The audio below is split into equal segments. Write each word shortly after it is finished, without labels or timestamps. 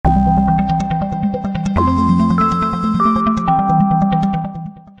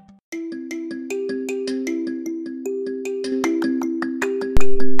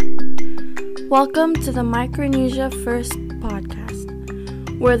Welcome to the Micronesia First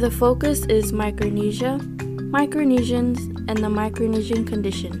podcast, where the focus is Micronesia, Micronesians, and the Micronesian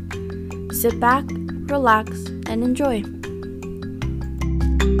condition. Sit back, relax, and enjoy.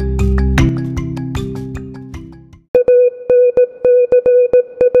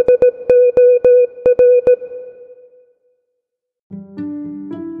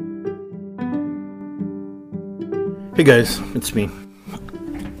 Hey guys, it's me.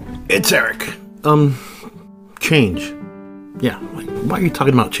 It's Eric. Change. Yeah, why are you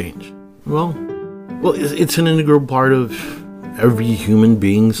talking about change? Well, it's an integral part of every human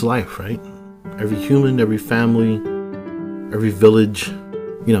being's life, right? Every human, every family, every village,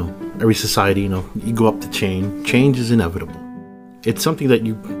 every society, you go up the chain. Change is inevitable. It's something that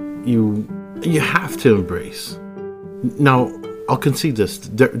you have to embrace. Now, I'll concede this.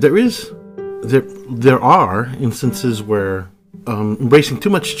 There are instances where embracing too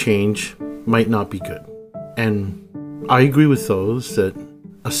much change might not be good. And I agree with those that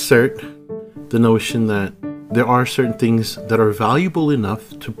assert the notion that there are certain things that are valuable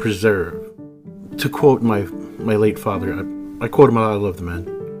enough to preserve. To quote my late father, I quote him a lot, I love the man.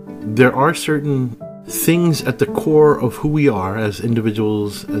 There are certain things at the core of who we are as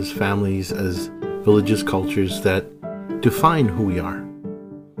individuals, as families, as villages, cultures that define who we are.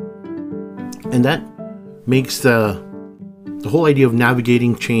 And that makes the whole idea of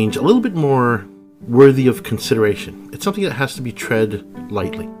navigating change a little bit more worthy of consideration. It's something that has to be tread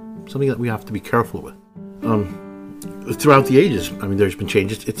lightly, something that we have to be careful with. Throughout the ages, there's been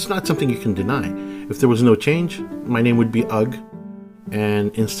changes. It's not something you can deny. If there was no change, my name would be Ugg,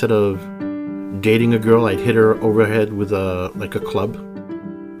 and instead of dating a girl, I'd hit her overhead with a club,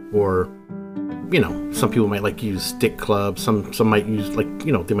 or some people might use stick clubs. Some might use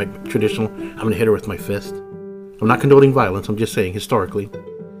they might be traditional. I'm gonna hit her with my fist. I'm not condoning violence. I'm just saying historically,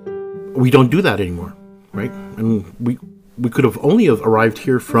 we don't do that anymore, right? We could have only arrived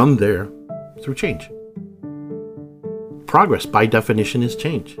here from there through change. Progress, by definition, is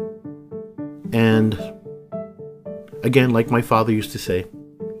change. And again, like my father used to say,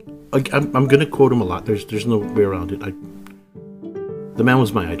 I'm gonna quote him a lot. There's no way around it. The man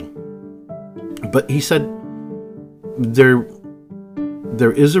was my idol. But he said, there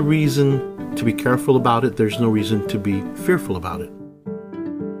is a reason to be careful about it. There's no reason to be fearful about it.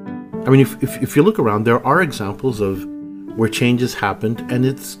 If you look around, there are examples of where change has happened and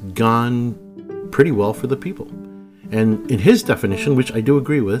it's gone pretty well for the people. And in his definition, which I do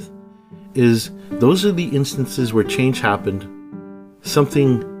agree with, is those are the instances where change happened,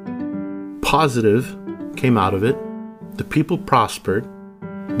 something positive came out of it, the people prospered,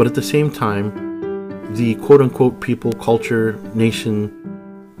 but at the same time, the quote-unquote people, culture, nation,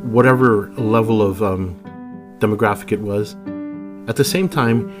 whatever level of demographic it was, at the same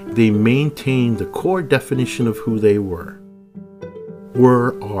time, they maintained the core definition of who they are,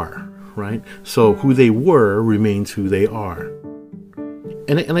 right? So who they were remains who they are.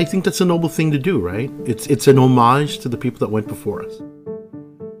 And I think that's a noble thing to do, right? It's an homage to the people that went before us.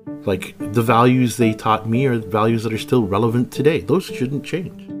 Like, the values they taught me are values that are still relevant today. Those shouldn't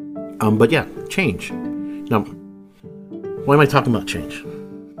change. But yeah, change. Now, why am I talking about change?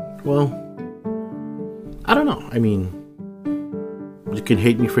 Well, I don't know. You can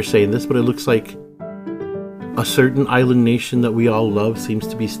hate me for saying this, but it looks like a certain island nation that we all love seems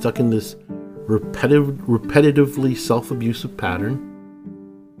to be stuck in this repetitively self-abusive pattern.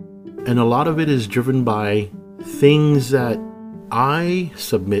 And a lot of it is driven by things that I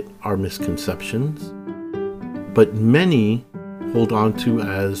submit are misconceptions, but many hold on to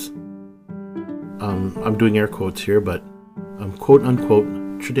as I'm doing air quotes here, but quote unquote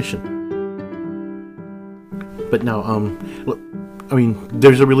tradition. But now, look,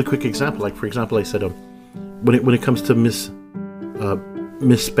 there's a really quick example. Like, for example, I said when it comes to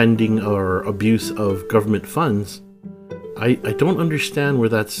misspending or abuse of government funds, I don't understand where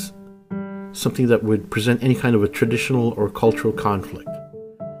that's something that would present any kind of a traditional or cultural conflict.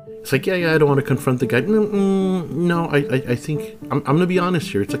 It's like, yeah, I don't want to confront the guy. No, I think I'm going to be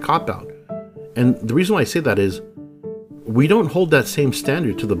honest here. It's a cop-out. And the reason why I say that is we don't hold that same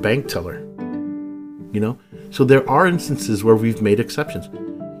standard to the bank teller. So there are instances where we've made exceptions.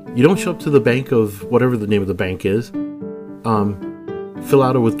 You don't show up to the bank of whatever the name of the bank is, fill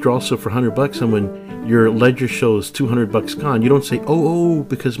out a withdrawal slip for $100, and when your ledger shows $200 gone, you don't say, oh,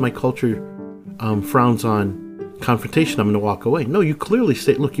 because my culture frowns on confrontation, I'm going to walk away. No, you clearly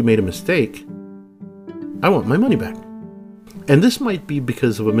state, look, you made a mistake. I want my money back. And this might be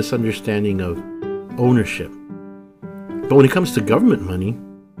because of a misunderstanding of ownership. But when it comes to government money,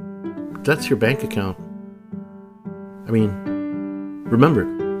 that's your bank account. Remember,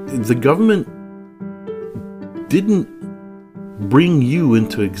 the government didn't bring you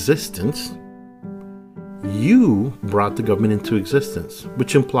into existence. You brought the government into existence,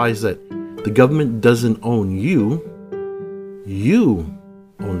 which implies that the government doesn't own you. You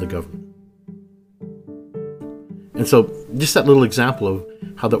own the government. And so just that little example of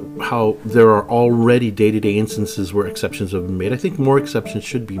how there are already day-to-day instances where exceptions have been made. I think more exceptions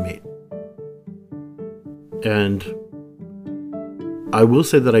should be made. And I will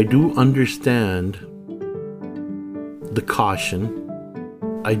say that I do understand the caution.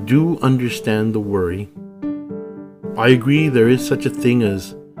 I do understand the worry. I agree there is such a thing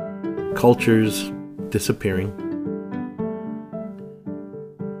as cultures disappearing.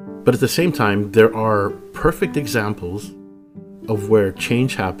 But at the same time, there are perfect examples of where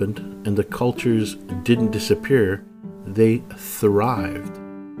change happened and the cultures didn't disappear, they thrived.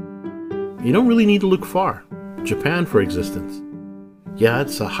 You don't really need to look far. Japan, for existence. Yeah,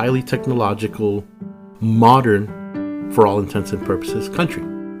 it's a highly technological, modern, for all intents and purposes, country.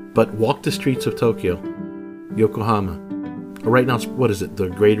 But walk the streets of Tokyo, Yokohama. Right now, what is it? The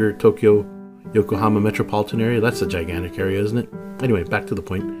greater Tokyo, Yokohama metropolitan area? That's a gigantic area, isn't it? Anyway, back to the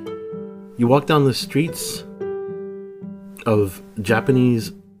point. You walk down the streets of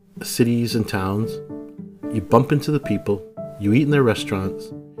Japanese cities and towns, you bump into the people, you eat in their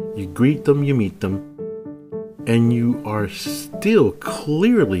restaurants, you greet them, you meet them, and you are still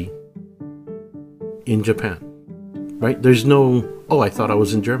clearly in Japan, right? There's no, oh, I thought I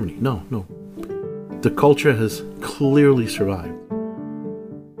was in Germany. No. The culture has clearly survived.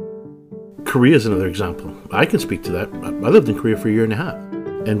 Korea is another example. I can speak to that. I lived in Korea for a year and a half,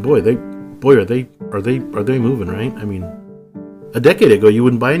 and boy, are they moving, right? I mean, a decade ago, you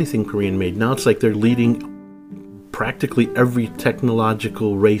wouldn't buy anything Korean made. Now it's like they're leading practically every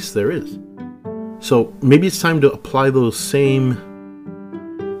technological race there is. So maybe it's time to apply those same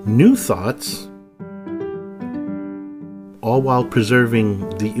new thoughts, all while preserving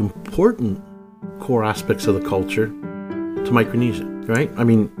the important core aspects of the culture to Micronesia, right? I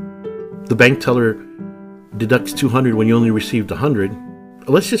mean, the bank teller deducts 200 when you only received 100.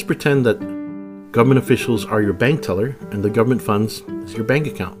 Let's just pretend that government officials are your bank teller and the government funds is your bank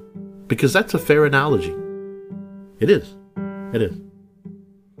account. Because that's a fair analogy. It is.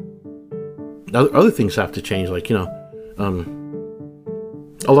 Other things have to change, like, a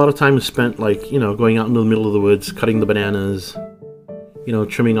lot of time is spent, like, going out into the middle of the woods, cutting the bananas,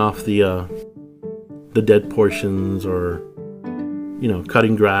 trimming off the dead portions, or,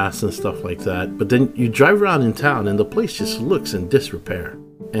 cutting grass and stuff like that. But then you drive around in town and the place just looks in disrepair.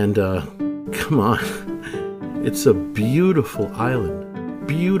 And, come on, it's a beautiful island,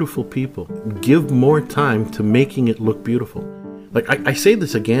 beautiful people. Give more time to making it look beautiful. Like, I say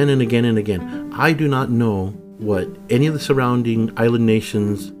this again and again and again. I do not know what any of the surrounding island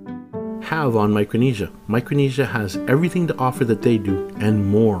nations have on Micronesia. Micronesia has everything to offer that they do and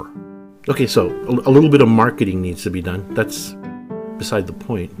more. Okay, so a little bit of marketing needs to be done. That's beside the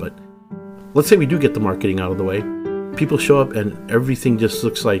point, but let's say we do get the marketing out of the way. People show up and everything just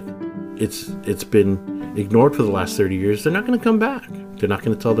looks like it's been ignored for the last 30 years. They're not going to come back. They're not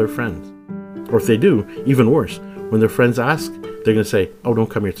going to tell their friends. Or if they do, even worse, when their friends ask, they're going to say, oh, don't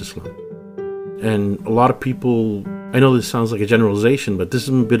come here to slum. And a lot of people, I know this sounds like a generalization, but this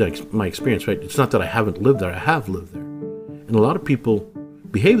has been my experience, right? It's not that I haven't lived there. I have lived there. And a lot of people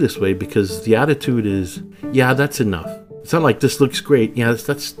behave this way because the attitude is, yeah, that's enough. It's not like this looks great. Yeah,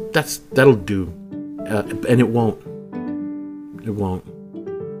 that'll do. And it won't. It won't.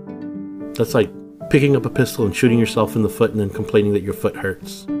 That's like picking up a pistol and shooting yourself in the foot and then complaining that your foot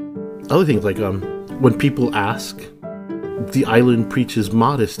hurts. Other things like when people ask, the island preaches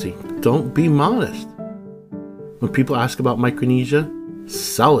modesty. Don't be modest. When people ask about Micronesia,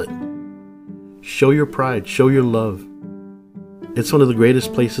 sell it. Show your pride. Show your love. It's one of the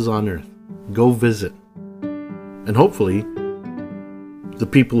greatest places on earth. Go visit. And hopefully, the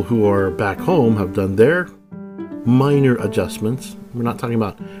people who are back home have done their minor adjustments. We're not talking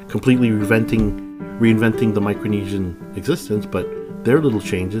about completely reinventing the Micronesian existence, but their little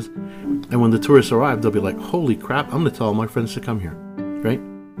changes. And when the tourists arrive, they'll be like, holy crap, I'm going to tell all my friends to come here, right?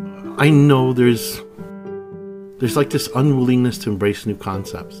 I know there's like this unwillingness to embrace new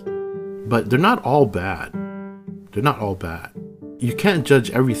concepts, but they're not all bad. They're not all bad. You can't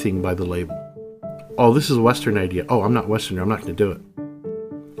judge everything by the label. Oh, this is a Western idea. Oh, I'm not Western. I'm not going to do it.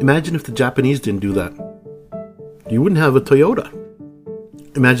 Imagine if the Japanese didn't do that. You wouldn't have a Toyota.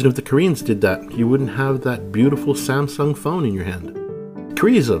 Imagine if the Koreans did that. You wouldn't have that beautiful Samsung phone in your hand.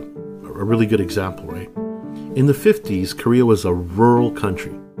 Korea is a really good example, right? In the 50s, Korea was a rural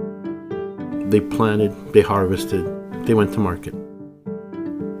country. They planted, they harvested, they went to market.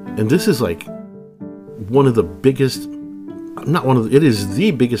 And this is like one of the biggest, it is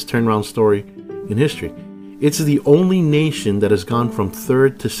the biggest turnaround story in history. It's the only nation that has gone from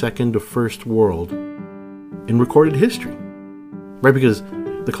third to second to first world in recorded history, right? Because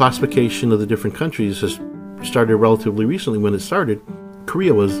the classification of the different countries has started relatively recently. When it started,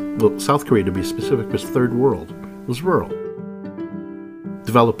 South Korea to be specific, was third world, was rural,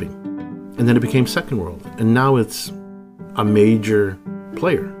 developing. And then it became second world. And now it's a major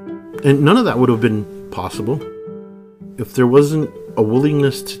player. And none of that would have been possible if there wasn't a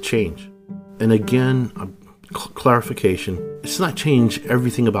willingness to change. And again, clarification, it's not change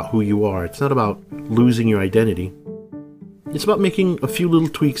everything about who you are. It's not about losing your identity. It's about making a few little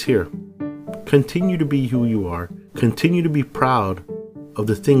tweaks here. Continue to be who you are. Continue to be proud of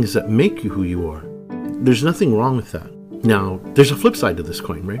the things that make you who you are. There's nothing wrong with that. Now, there's a flip side to this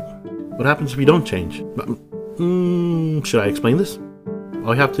coin, right? What happens if you don't change? Should I explain this?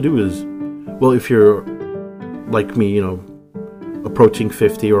 All you have to do is, well, if you're like me, approaching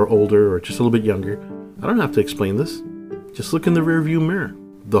 50 or older or just a little bit younger, I don't have to explain this. Just look in the rearview mirror.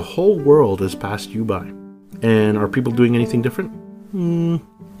 The whole world has passed you by. And are people doing anything different?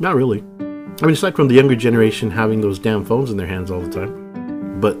 Not really. I mean, aside from the younger generation having those damn phones in their hands all the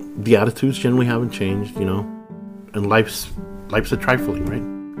time. But the attitudes generally haven't changed, and life's a trifling, right?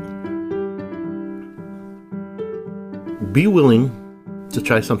 Be willing to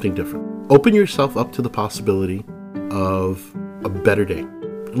try something different. Open yourself up to the possibility of a better day.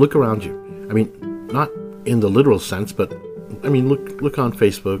 Look around you. I mean, not in the literal sense, but I mean, look on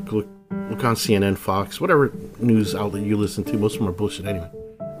Facebook, look on CNN, Fox, whatever news outlet you listen to. Most of them are bullshit anyway.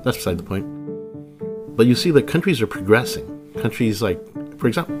 That's beside the point. But you see that countries are progressing. Countries like, for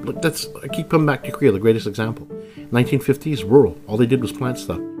example, I keep coming back to Korea, the greatest example. 1950s, rural. All they did was plant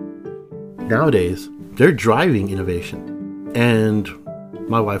stuff. Nowadays, they're driving innovation. And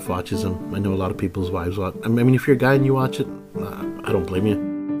my wife watches them. I know a lot of people's wives watch. I mean, if you're a guy and you watch it, I don't blame you.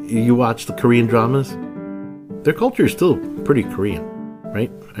 You watch the Korean dramas, their culture is still pretty Korean,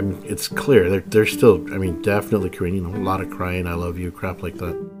 right? I mean, it's clear. They're still, definitely Korean. A lot of crying, I love you, crap like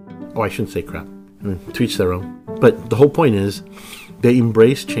that. Oh, I shouldn't say crap. I mean, to each their own. But the whole point is, they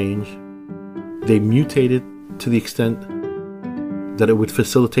embrace change. They mutated to the extent that it would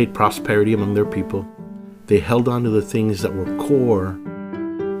facilitate prosperity among their people. They held on to the things that were core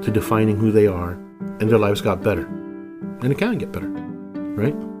to defining who they are, and their lives got better. And it can get better,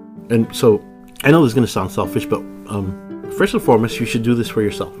 right? And so, I know this is going to sound selfish, but first and foremost, you should do this for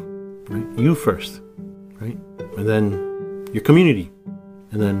yourself, right? You first, right? And then your community,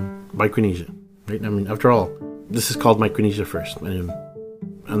 and then Micronesia, right? I mean, after all, this is called Micronesia first, and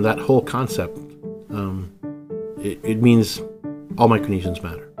that whole concept, it means all Micronesians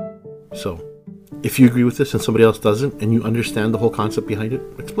matter. So, if you agree with this and somebody else doesn't, and you understand the whole concept behind it,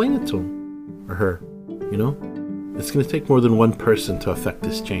 explain it to him or her. It's going to take more than one person to affect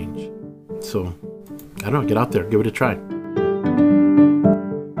this change. So, I don't know, get out there, give it a try.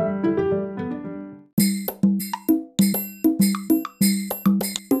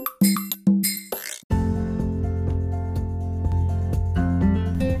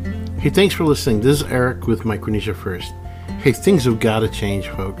 Hey, thanks for listening. This is Eric with Micronesia First. Hey, things have got to change,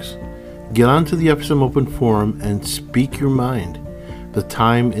 folks. Get onto the Epsom Open Forum and speak your mind. The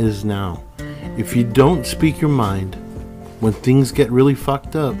time is now. If you don't speak your mind, when things get really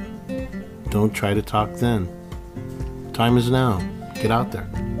fucked up, don't try to talk then. Time is now. Get out there.